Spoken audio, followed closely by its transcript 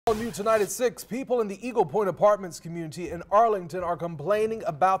New tonight at 6, people in the Eagle Pointe Apartments community in Arlington are complaining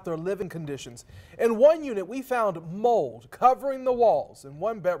about their living conditions. In one unit, we found mold covering the walls in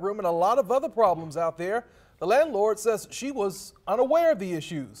one bedroom and a lot of other problems out there. The landlord says she was unaware of the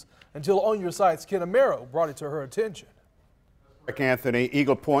issues until On Your Site's Ken Amaro brought it to her attention. Anthony,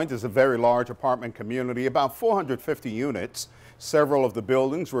 Eagle Pointe is a very large apartment community, about 450 units. Several of the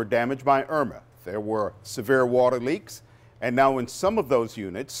buildings were damaged by Irma. There were severe water leaks. And now in some of those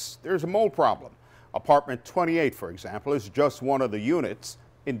units, there's a mold problem. Apartment 28, for example, is just one of the units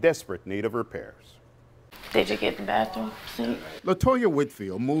in desperate need of repairs. Did you get the bathroom seat? LaToya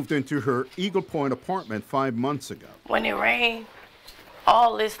Whitfield moved into her Eagle Pointe apartment 5 months ago. When it rained,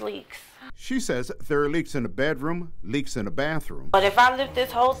 all this leaks. She says there are leaks in the bedroom, leaks in the bathroom. But if I lift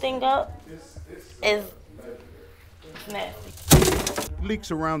this whole thing up, it's nasty.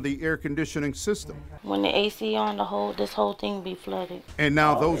 Leaks around the air conditioning system. When the AC on, this whole thing be flooded. And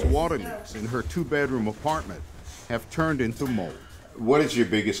now those water leaks in her 2-bedroom apartment have turned into mold. What is your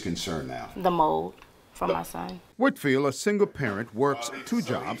biggest concern now? The mold from my son. Whitfield, a single parent, works 2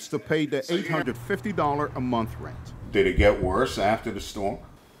 jobs to pay the $850 a month rent. Did it get worse after the storm?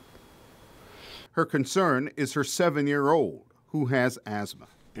 Her concern is her 7-year-old who has asthma.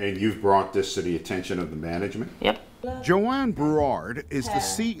 And you've brought this to the attention of the management? Yep. Joanne Berard is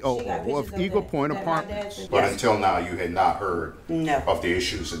the COO of Eagle Pointe Apartments. But until now, you had not heard of the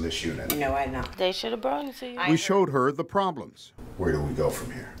issues in this unit? No, I had not. They should have brought it to you. We showed her the problems. Where do we go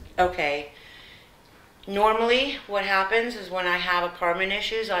from here? Okay. Normally, what happens is when I have apartment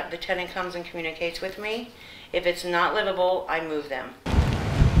issues, the tenant comes and communicates with me. If it's not livable, I move them.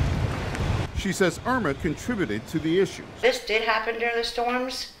 She says Irma contributed to the issues. This did happen during the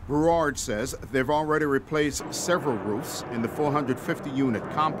storms. Berard says they've already replaced several roofs in the 450-unit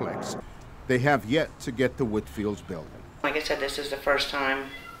complex. They have yet to get to Whitfield's building. Like I said, this is the first time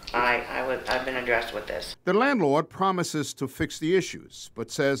I've been addressed with this. The landlord promises to fix the issues,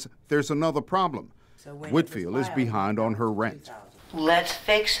 but says there's another problem. Whitfield is behind on her rent. Let's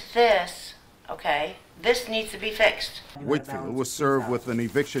fix this, okay? This needs to be fixed. Whitfield was served with an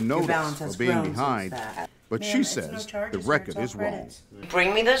eviction notice for being behind, but she says the record is wrong.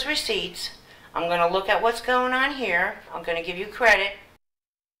 Bring me those receipts. I'm going to look at what's going on here. I'm going to give you credit.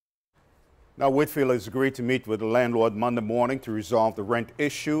 Now, Whitfield has agreed to meet with the landlord Monday morning to resolve the rent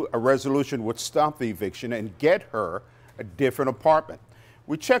issue. A resolution would stop the eviction and get her a different apartment.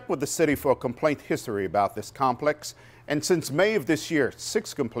 We checked with the city for a complaint history about this complex, and since May of this year,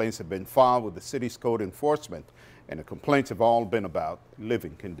 6 complaints have been filed with the city's code enforcement, and the complaints have all been about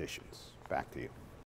living conditions. Back to you.